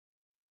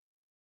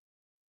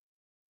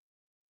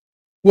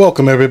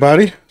Welcome,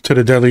 everybody, to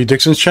the Deadly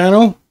Dixons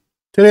channel.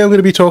 Today I'm going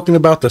to be talking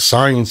about the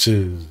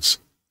sciences.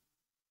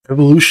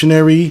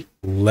 Evolutionary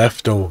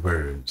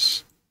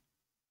leftovers.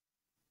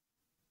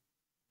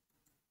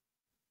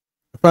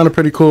 I found a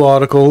pretty cool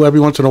article. Every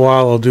once in a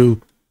while I'll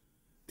do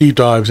deep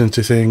dives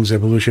into things,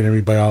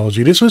 evolutionary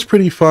biology. This was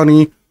pretty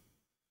funny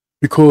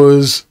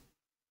because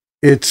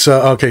it's,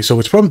 okay, so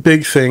it's from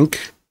Big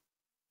Think.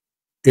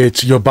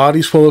 It's your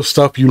body's full of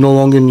stuff you no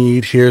longer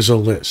need. Here's a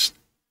list.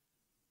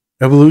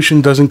 Evolution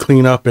doesn't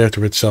clean up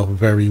after itself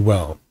very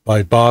well,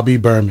 by Bobby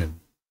Berman.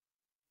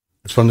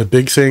 It's from the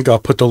Big Think. I'll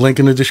put the link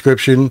in the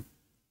description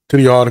to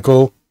the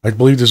article. I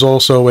believe there's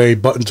also a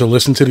button to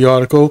listen to the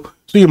article,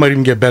 so you might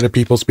even get better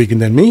people speaking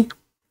than me.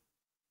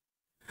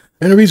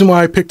 And the reason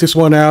why I picked this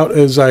one out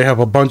is I have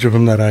a bunch of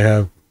them that I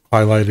have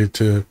highlighted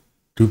to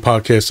do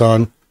podcasts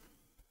on.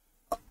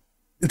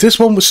 This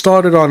one was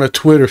started on a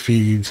Twitter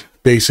feed,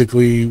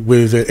 basically,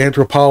 with an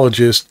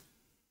anthropologist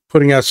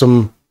putting out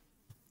some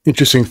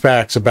interesting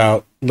facts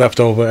about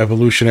leftover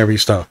evolutionary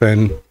stuff.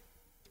 And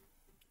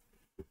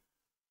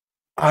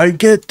I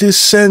get this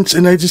sense,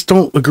 and I just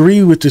don't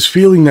agree with this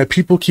feeling that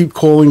people keep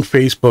calling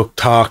Facebook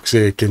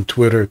toxic and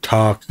Twitter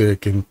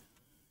toxic. And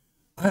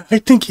I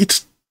think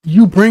it's,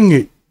 you bring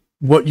it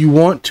what you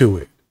want to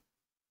it.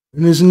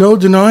 And there's no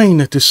denying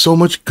that there's so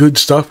much good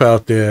stuff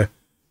out there.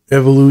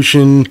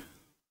 Evolution,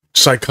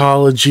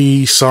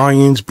 psychology,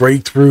 science,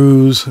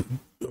 breakthroughs,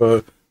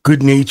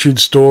 good-natured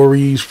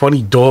stories,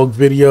 funny dog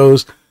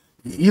videos.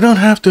 You don't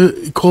have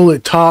to call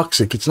it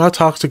toxic. It's not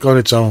toxic on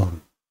its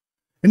own.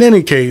 In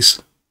any case,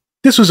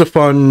 this was a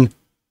fun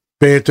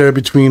banter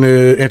between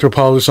an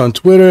anthropologist on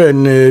Twitter,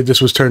 and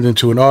this was turned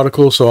into an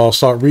article, so I'll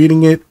start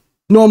reading it.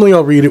 Normally,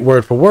 I'll read it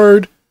word for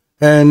word,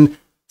 and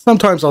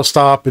sometimes I'll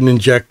stop and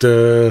inject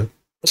a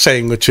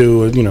saying or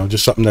two, you know,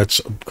 just something that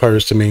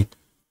occurs to me.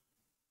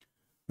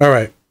 All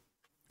right.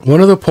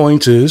 One of the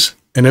points is,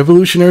 an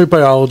evolutionary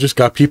biologist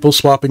got people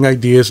swapping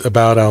ideas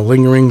about our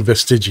lingering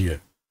vestigia.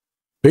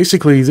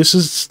 Basically, this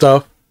is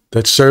stuff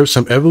that serves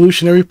some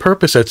evolutionary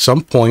purpose at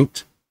some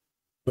point,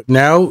 but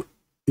now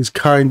is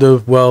kind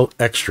of, well,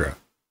 extra.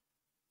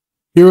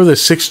 Here are the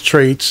 6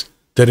 traits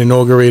that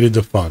inaugurated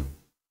the fun.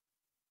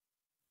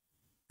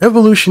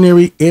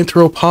 Evolutionary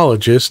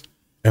anthropologist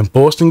and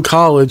Boston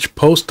College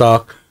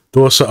postdoc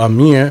Dorsa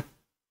Amir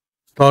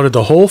started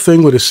the whole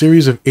thing with a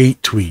series of 8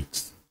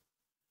 tweets.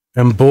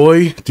 And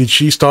boy, did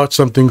she start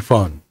something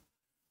fun.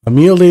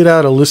 Amir laid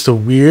out a list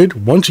of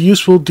weird, once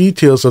useful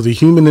details of the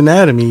human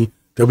anatomy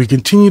that we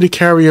continue to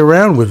carry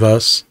around with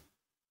us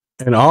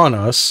and on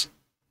us.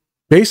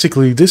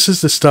 Basically, this is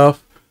the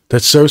stuff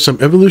that serves some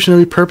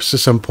evolutionary purpose at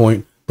some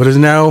point, but is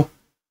now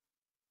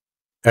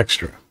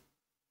extra.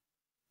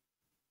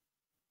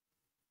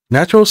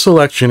 Natural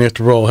selection,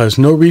 after all, has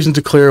no reason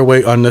to clear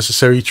away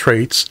unnecessary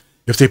traits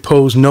if they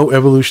pose no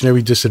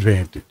evolutionary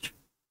disadvantage.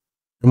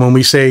 And when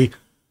we say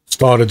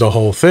started the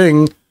whole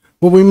thing,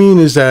 what we mean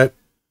is that,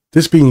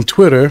 this being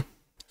Twitter,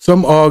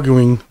 some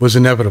arguing was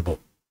inevitable.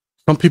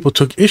 Some people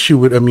took issue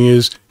with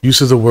Amir's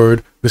use of the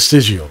word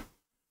vestigial.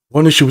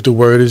 One issue with the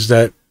word is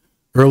that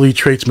early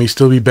traits may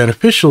still be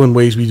beneficial in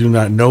ways we do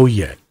not know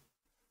yet.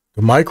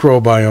 The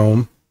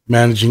microbiome,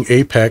 managing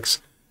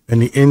apex,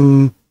 and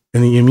the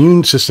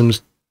immune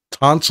system's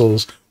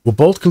tonsils were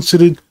both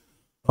considered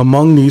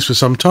among these for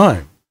some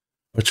time.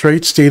 A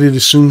trait stated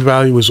assumed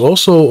value is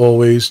also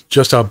always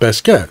just our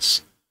best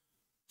guess.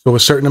 So a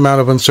certain amount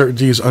of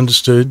uncertainty is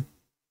understood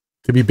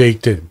to be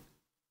baked in.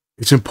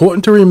 It's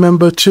important to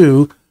remember,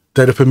 too,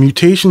 that if a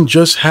mutation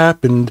just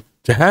happened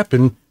to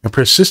happen and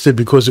persisted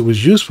because it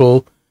was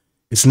useful,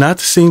 it's not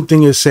the same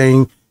thing as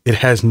saying it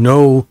has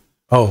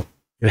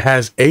it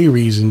has a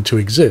reason to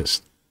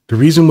exist. The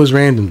reason was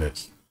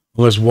randomness,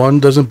 unless one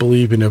doesn't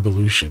believe in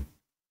evolution.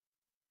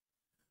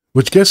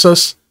 Which gets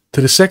us to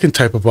the second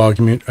type of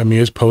argument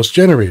Amir's post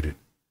generated.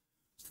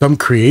 Some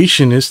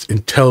creationist,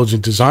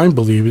 intelligent design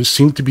believers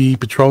seem to be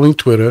patrolling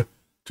Twitter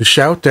to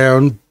shout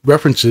down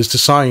references to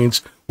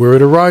science where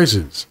it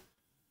arises.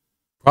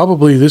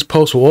 Probably this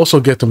post will also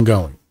get them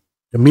going.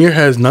 Amir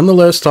has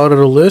nonetheless started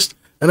a list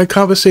and a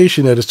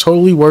conversation that is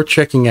totally worth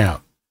checking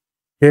out.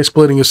 Hair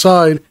splitting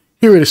aside,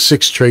 here are the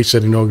 6 traits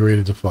that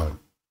inaugurated the fun.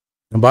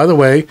 And by the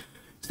way,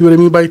 see what I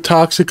mean by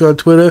toxic on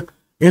Twitter?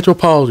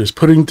 Anthropologists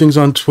putting things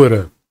on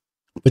Twitter.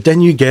 But then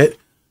you get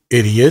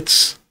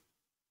idiots.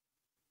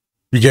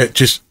 You get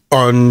just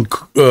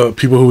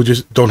people who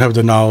just don't have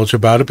the knowledge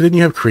about it. But then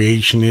you have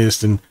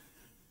creationists and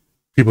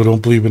people who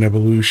don't believe in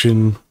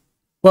evolution.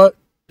 But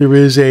there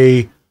is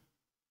a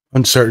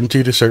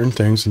uncertainty to certain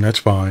things, and that's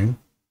fine.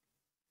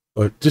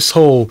 But this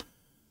whole,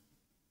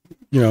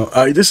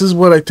 this is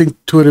what I think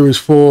Twitter is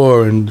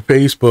for, and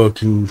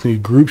Facebook, and the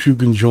groups you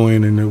can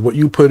join, and what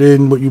you put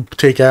in, what you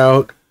take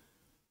out.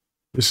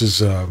 This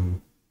is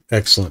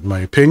excellent, in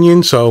my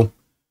opinion. So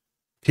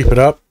keep it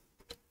up.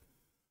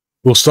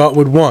 We'll start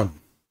with 1.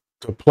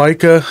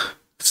 Toplica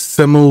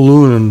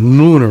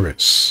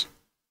semilunaris.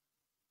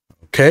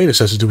 Okay, this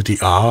has to do with the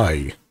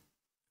eye.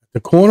 The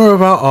corner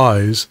of our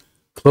eyes,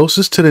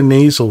 closest to the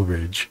nasal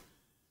ridge,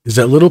 is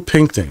that little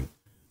pink thing.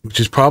 which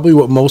is probably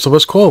what most of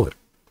us call it,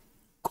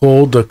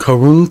 called the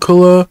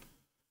caruncula.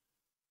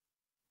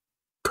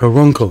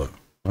 All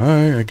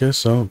right, I guess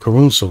so.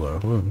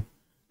 Caruncula. Well,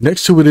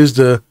 next to it is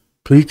the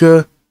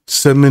plica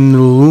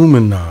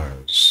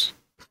semiluminars.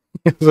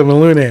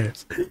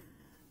 Semilunares.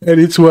 And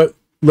it's what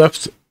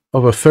left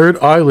of a third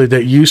eyelid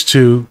that used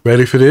to,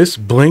 ready for this,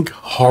 blink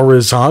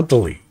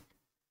horizontally.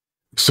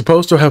 It's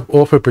supposed to have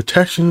offered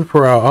protection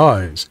for our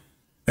eyes,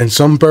 and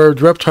some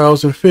birds,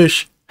 reptiles, and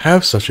fish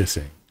have such a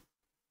thing.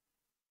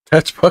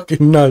 That's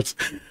fucking nuts.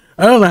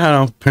 I don't know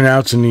how I'm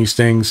pronouncing these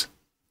things.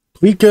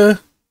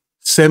 Plica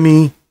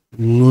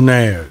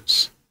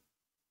semilunares.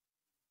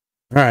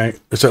 Alright,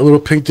 it's that little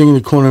pink thing in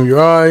the corner of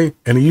your eye,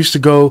 and it used to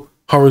go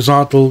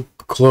horizontal,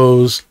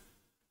 close,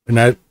 and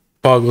that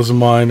boggles the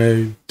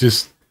mind.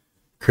 Just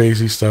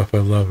crazy stuff. I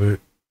love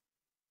it.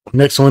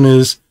 Next one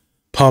is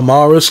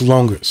Palmaris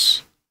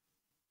longus.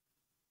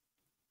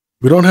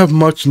 We don't have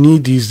much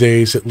need these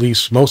days, at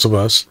least most of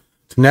us,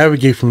 to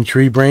navigate from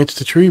tree branch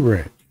to tree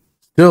branch.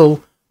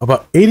 Still,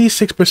 about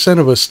 86%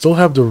 of us still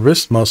have the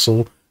wrist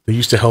muscle that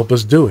used to help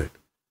us do it.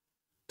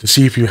 To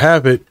see if you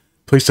have it,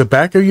 place the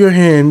back of your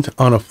hand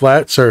on a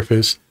flat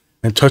surface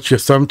and touch your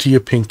thumb to your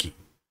pinky.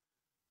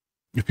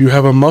 If you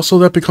have a muscle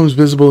that becomes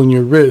visible in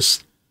your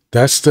wrist,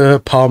 that's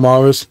the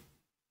palmaris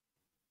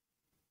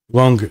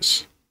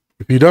longus.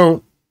 If you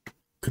don't,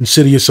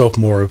 consider yourself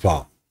more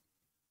evolved.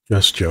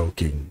 Just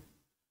joking.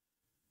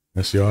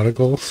 That's the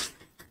article.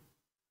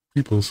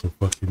 People are so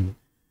fucking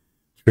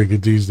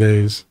triggered these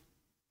days.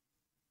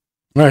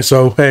 Alright,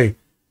 so hey,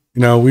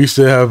 we used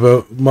to have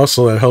a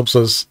muscle that helps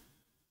us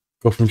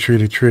go from tree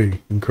to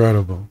tree.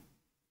 Incredible.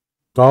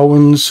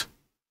 Darwin's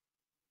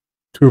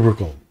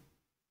tubercle.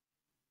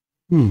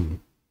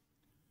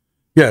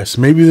 Yes,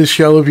 maybe the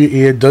shell of your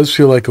ear does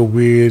feel like a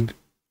weird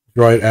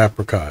dried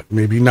apricot.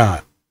 Maybe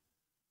not.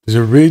 There's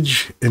a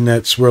ridge in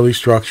that swirly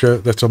structure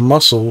that's a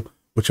muscle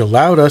which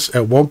allowed us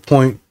at one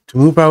point to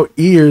move our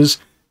ears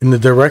in the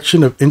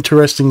direction of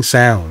interesting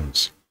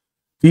sounds.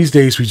 These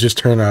days we just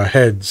turn our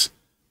heads,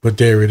 but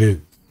there it is.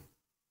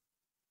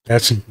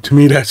 To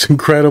me, that's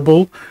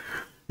incredible.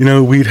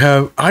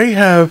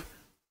 I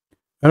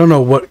don't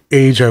know what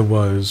age I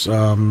was.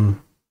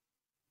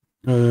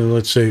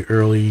 Let's say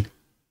early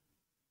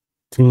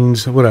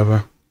teens,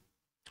 whatever.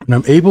 And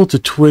I'm able to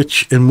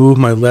twitch and move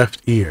my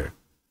left ear.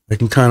 I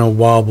can kind of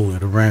wobble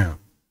it around.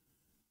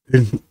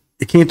 And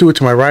I can't do it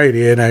to my right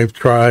ear, and I've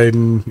tried,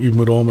 and even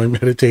with all my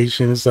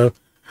meditation and stuff.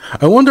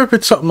 I wonder if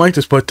it's something like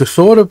this, but the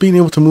thought of being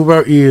able to move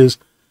our ears,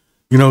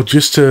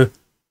 just to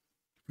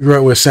figure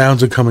out where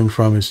sounds are coming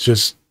from, it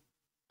just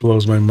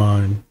blows my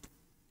mind.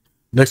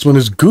 Next one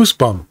is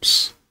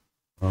goosebumps.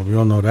 Well, we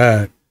all know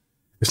that.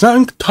 It's not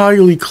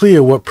entirely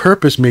clear what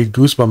purpose made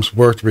goosebumps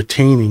worth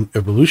retaining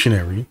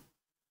evolutionarily,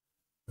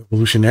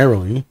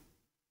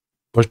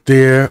 but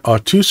there are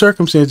two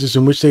circumstances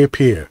in which they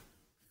appear: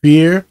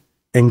 fear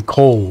and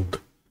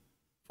cold.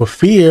 For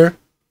fear,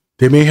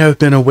 they may have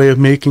been a way of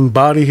making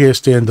body hair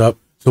stand up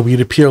so we'd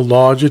appear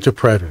larger to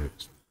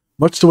predators,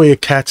 much the way a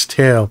cat's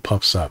tail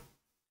puffs up.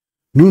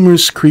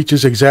 Numerous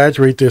creatures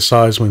exaggerate their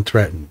size when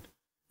threatened.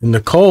 In the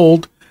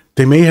cold,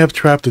 they may have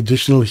trapped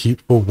additional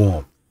heat for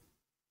warmth.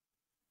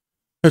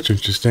 That's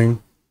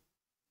interesting.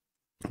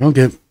 I don't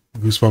get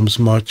goosebumps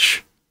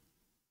much.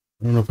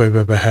 I don't know if I've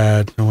ever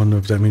had. I wonder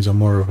if that means I'm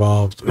more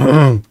evolved.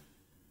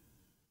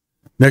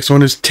 Next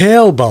one is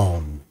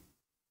tailbone.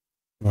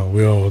 Well,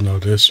 we all know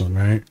this one,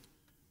 right?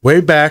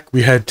 Way back,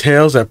 we had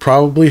tails that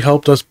probably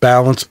helped us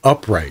balance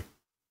upright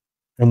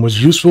and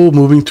was useful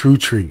moving through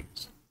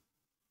trees.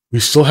 We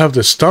still have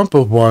the stump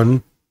of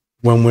one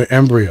when we're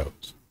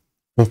embryos,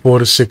 from 4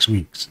 to 6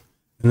 weeks.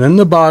 And then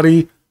the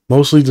body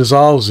mostly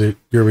dissolves it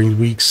during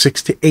weeks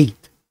 6 to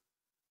 8.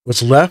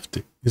 What's left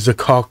is the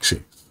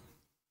coccyx.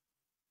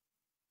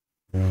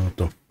 What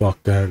the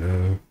fuck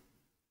that?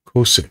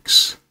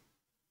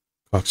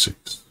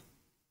 Coccyx.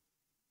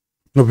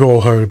 We've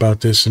all heard about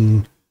this,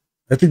 and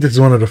I think this is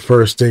one of the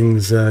first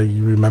things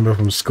you remember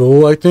from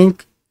school, I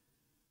think.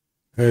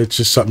 It's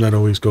just something that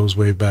always goes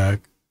way back.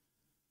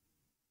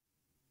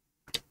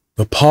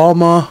 The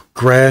palmar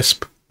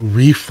grasp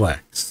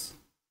reflex.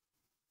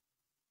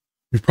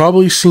 You've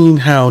probably seen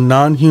how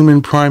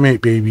non-human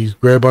primate babies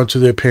grab onto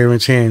their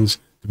parents' hands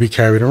to be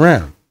carried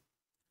around.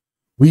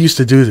 We used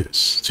to do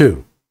this,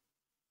 too.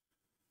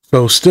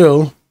 So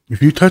still,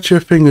 if you touch your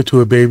finger to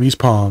a baby's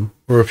palm,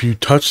 or if you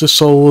touch the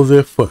sole of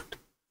their foot,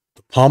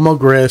 the palmar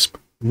grasp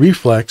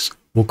reflex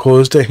will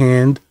cause the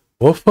hand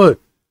or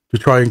foot to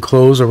try and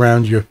close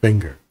around your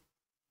finger.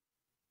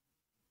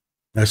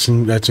 That's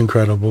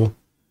incredible.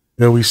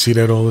 We see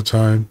that all the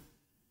time.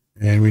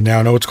 And we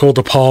now know it's called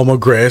the palmar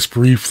grasp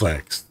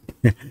reflex.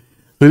 So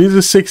these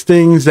are 6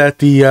 things that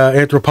the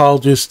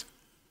anthropologist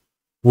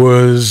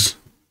was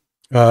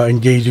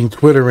engaging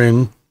Twitter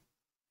in.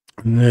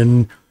 And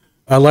then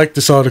I like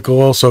this article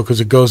also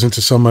because it goes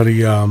into some of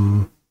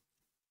the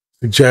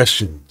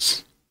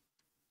suggestions.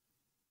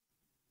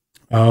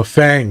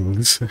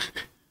 Fangs.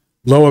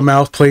 Lower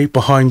mouth plate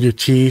behind your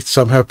teeth.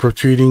 Some have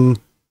protruding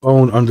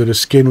bone under the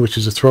skin, which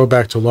is a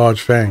throwback to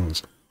large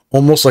fangs.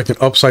 almost like an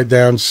upside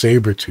down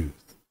saber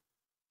tooth.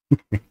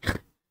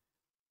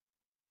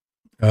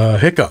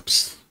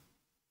 Hiccups.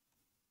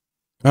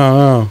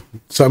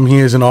 Something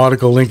here is an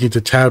article linking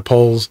to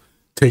tadpoles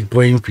take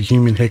blame for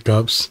human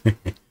hiccups.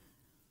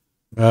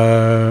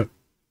 An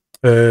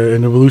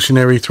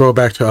evolutionary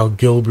throwback to our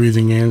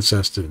gill-breathing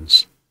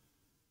ancestors.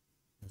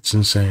 It's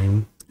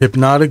insane.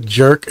 Hypnotic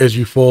jerk as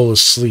you fall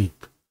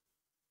asleep.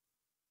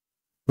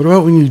 What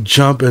about when you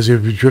jump as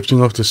if you're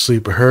drifting off to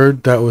sleep? I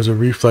heard that was a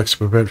reflex to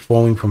prevent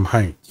falling from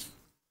heights.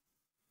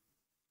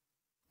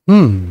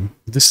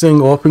 This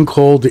thing, often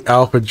called the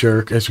alpha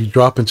jerk as you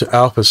drop into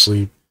alpha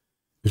sleep,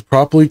 is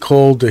properly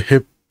called the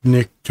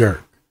hypnic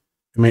jerk.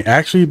 It may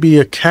actually be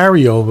a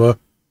carryover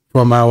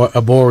from our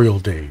arboreal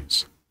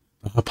days.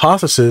 The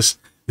hypothesis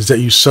is that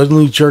you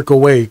suddenly jerk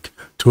awake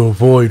to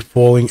avoid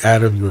falling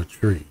out of your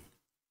tree.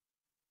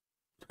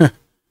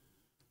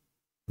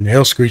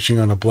 Nail screeching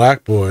on a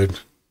blackboard.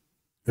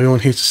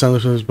 Everyone hates the sound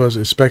of this buzz.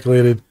 It's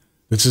speculated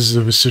that this is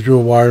a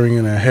residual wiring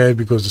in our head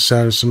because the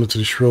sound is similar to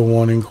the shrill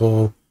warning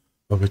call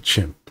of a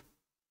chimp.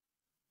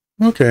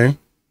 Okay.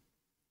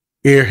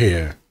 Ear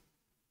hair.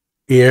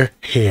 Ear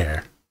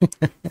hair.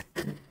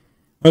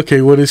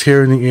 Okay, what is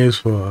hair in the ears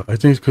for? I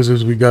think it's because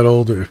as we got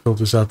older, it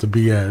filters out the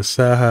BS.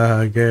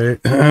 I get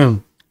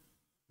it.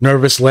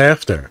 Nervous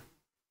laughter.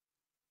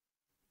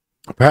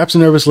 Perhaps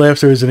nervous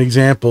laughter is an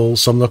example,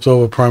 some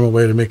leftover primal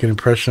way to make an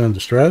impression under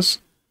stress.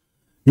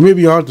 You may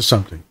be onto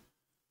something.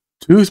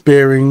 Tooth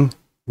baring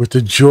with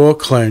the jaw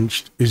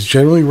clenched is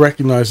generally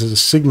recognized as a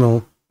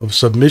signal of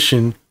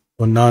submission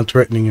or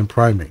non-threatening in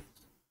primates.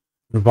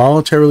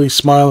 Involuntarily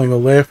smiling or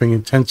laughing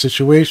in tense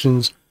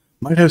situations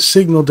might have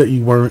signaled that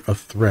you weren't a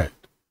threat.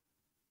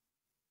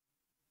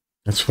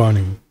 That's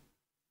funny.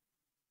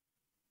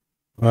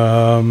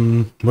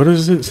 What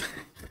is it?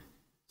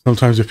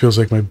 Sometimes it feels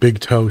like my big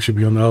toe should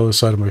be on the other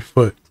side of my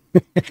foot.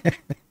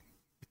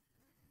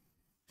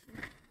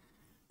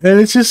 And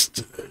it's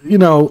just, you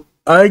know,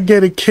 I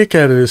get a kick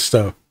out of this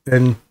stuff.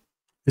 And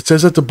it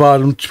says at the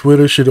bottom,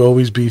 Twitter should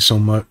always be so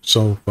much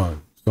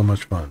fun.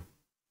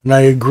 And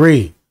I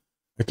agree.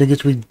 I think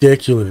it's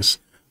ridiculous.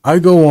 I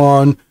go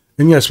on,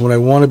 and yes, when I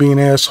want to be an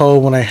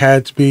asshole, when I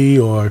had to be,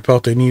 or I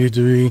felt I needed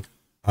to be,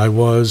 I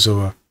was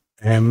or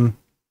am.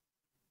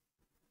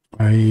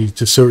 I,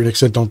 to a certain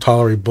extent, don't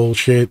tolerate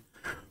bullshit.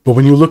 But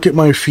when you look at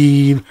my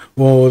feed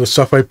or the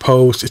stuff I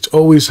post, it's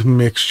always a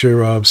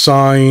mixture of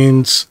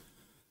science,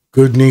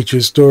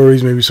 good-natured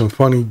stories, maybe some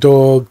funny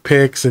dog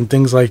pics and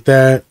things like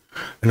that.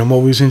 And I'm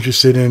always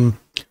interested in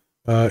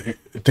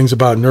things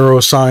about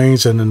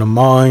neuroscience and in the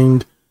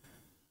mind.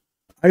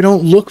 I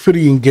don't look for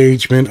the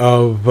engagement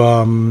of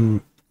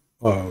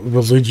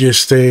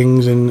religious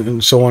things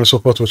and so on and so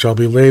forth, which I'll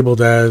be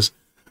labeled as.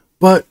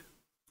 But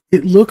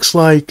it looks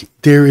like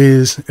there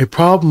is a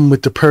problem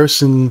with the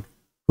person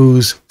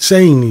who's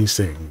saying these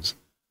things.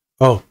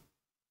 Oh,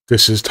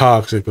 this is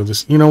toxic, or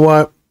this, you know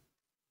what?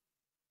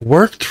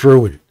 Work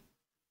through it.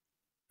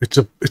 It's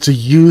a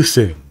you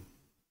thing.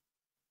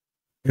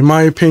 In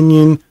my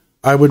opinion,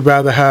 I would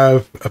rather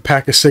have a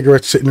pack of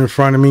cigarettes sitting in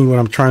front of me when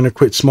I'm trying to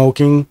quit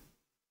smoking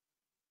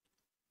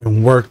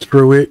and work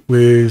through it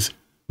with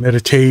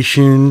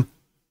meditation,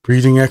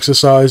 breathing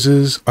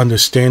exercises,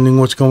 understanding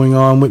what's going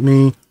on with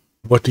me,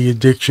 what the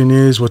addiction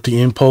is, what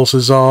the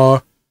impulses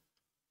are,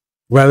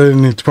 rather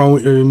than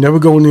never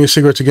going near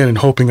cigarettes again and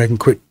hoping I can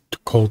quit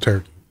cold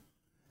turkey.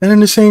 And in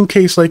the same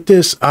case like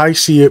this, I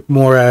see it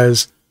more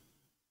as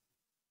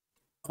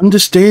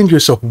understand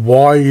yourself.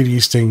 Why are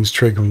these things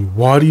triggering you?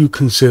 Why do you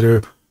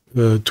consider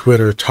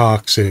Twitter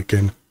toxic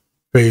and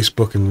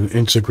Facebook and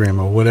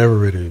Instagram or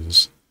whatever it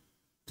is?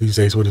 These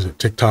days, what is it?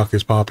 TikTok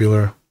is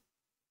popular.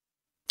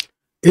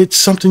 It's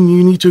something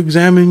you need to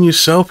examine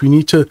yourself. You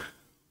need to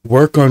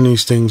work on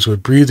these things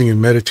with breathing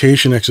and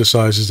meditation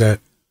exercises that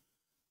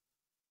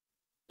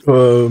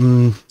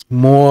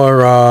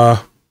more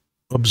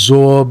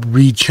absorb,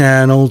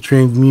 rechannel,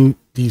 transmute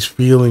these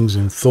feelings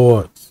and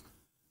thoughts,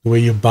 the way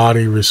your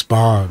body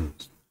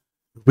responds.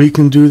 If we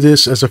can do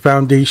this as a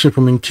foundation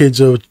from when kids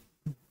are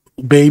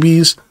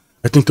babies,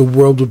 I think the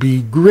world will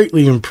be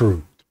greatly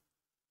improved.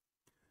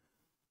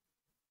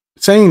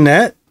 Saying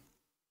that,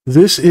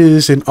 this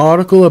is an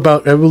article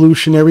about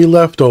evolutionary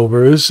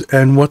leftovers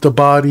and what the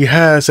body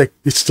has that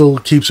it still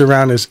keeps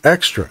around as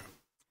extra.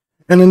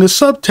 And in the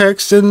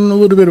subtext, and a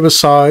little bit of a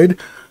side,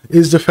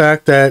 is the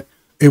fact that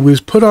it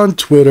was put on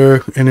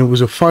Twitter and it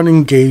was a fun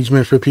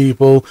engagement for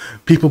people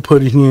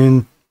putting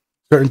in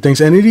certain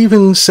things. And it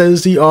even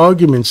says the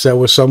arguments that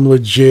were some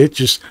legit,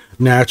 just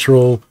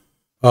natural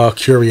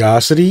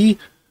curiosity.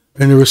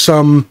 And there was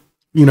some,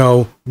 you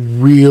know,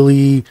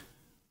 really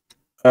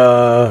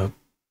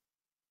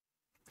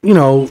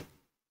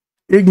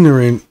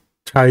ignorant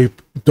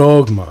type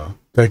dogma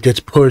that gets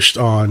pushed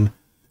on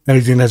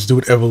anything that's to do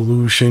with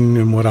evolution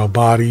and what our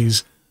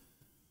bodies,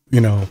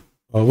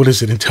 what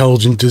is it,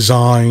 intelligent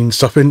design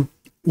stuff. And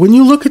when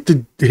you look at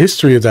the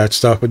history of that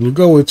stuff and you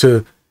go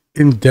into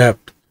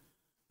in-depth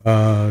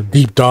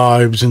deep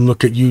dives and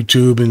look at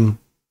YouTube and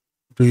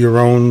do your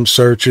own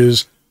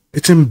searches,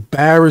 it's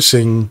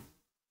embarrassing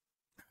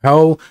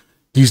how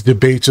these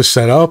debates are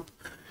set up.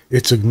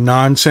 It's a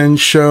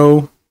nonsense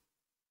show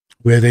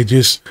where they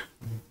just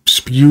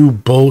spew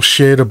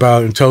bullshit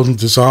about intelligent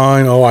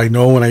design. Oh, I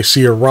know when I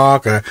see a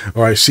rock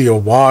or I see a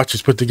watch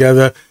it's put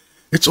together.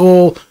 It's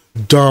all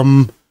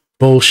dumb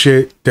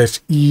bullshit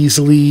that's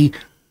easily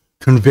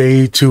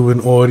conveyed to an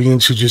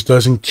audience who just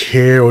doesn't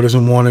care or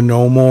doesn't want to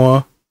know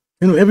more.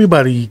 And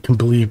everybody can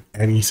believe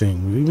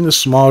anything. Even the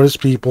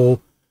smartest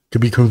people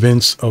can be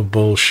convinced of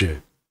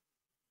bullshit.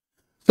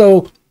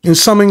 So, in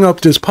summing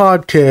up this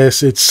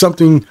podcast, it's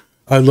something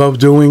I love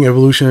doing.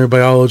 Evolutionary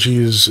biology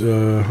is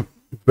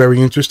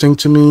very interesting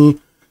to me.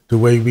 The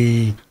way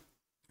we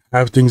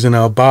have things in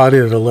our body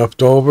that are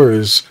left over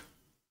is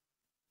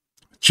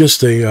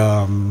just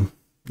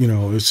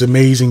it's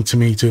amazing to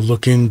me to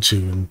look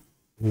into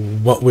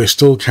what we're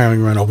still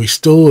carrying around. Are we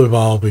still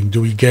evolving?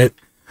 Do we get,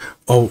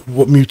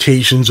 what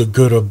mutations are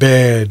good or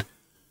bad?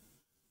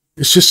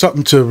 It's just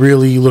something to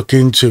really look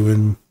into.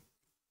 And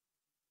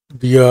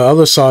the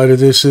other side of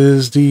this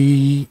is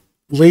the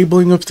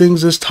labeling of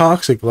things as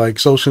toxic, like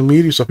social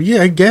media stuff.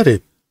 Yeah, I get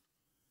it.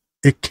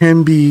 It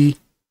can be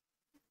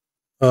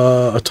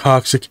a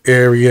toxic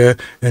area,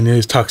 and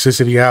there's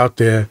toxicity out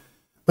there,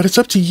 but it's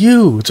up to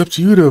you. It's up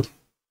to you to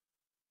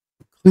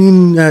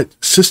clean that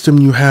system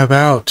you have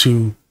out,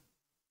 to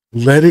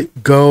let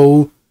it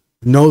go.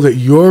 Know that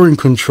you're in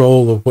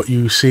control of what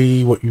you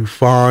see, what you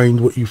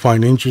find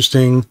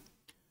interesting,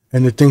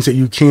 and the things that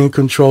you can't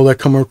control that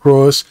come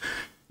across.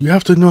 You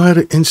have to know how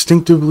to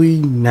instinctively,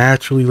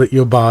 naturally let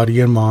your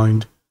body and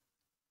mind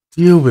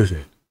deal with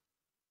it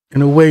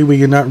in a way where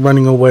you're not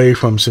running away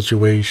from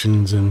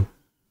situations and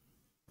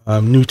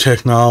new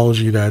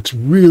technology that's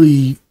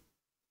really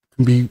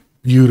can be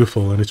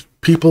beautiful. And it's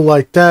people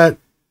like that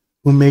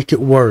who make it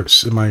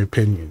worse, in my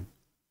opinion.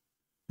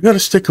 You got to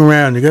stick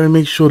around. You got to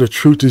make sure the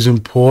truth is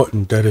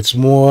important, that it's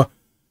more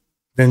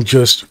than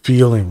just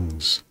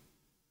feelings.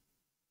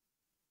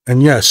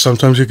 And yes,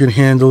 sometimes you can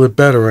handle it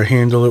better or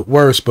handle it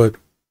worse, but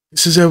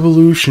this is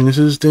evolution. This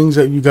is things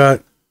that you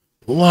got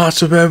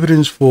lots of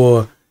evidence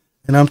for.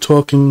 And I'm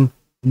talking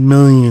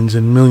millions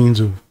and millions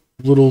of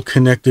little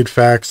connected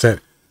facts that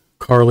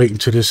correlate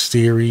into this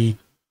theory.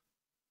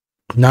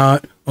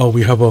 Not, oh,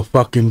 we have a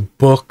fucking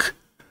book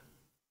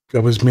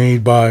that was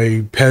made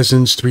by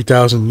peasants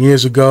 3,000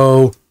 years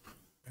ago,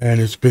 and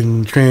it's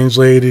been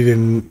translated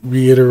and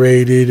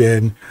reiterated,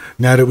 and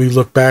now that we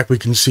look back, we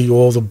can see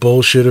all the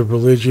bullshit of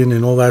religion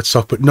and all that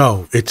stuff. But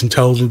no, it's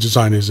intelligent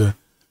design. There's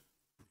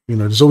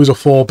always a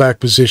fallback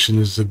position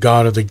as the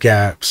god of the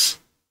gaps.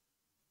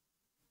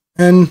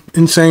 And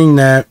in saying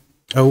that,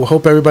 I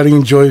hope everybody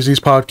enjoys these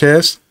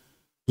podcasts.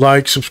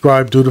 Like,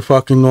 subscribe, do the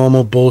fucking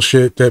normal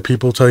bullshit that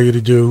people tell you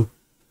to do.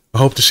 I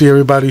hope to see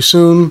everybody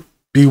soon.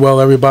 Be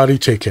well, everybody.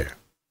 Take care.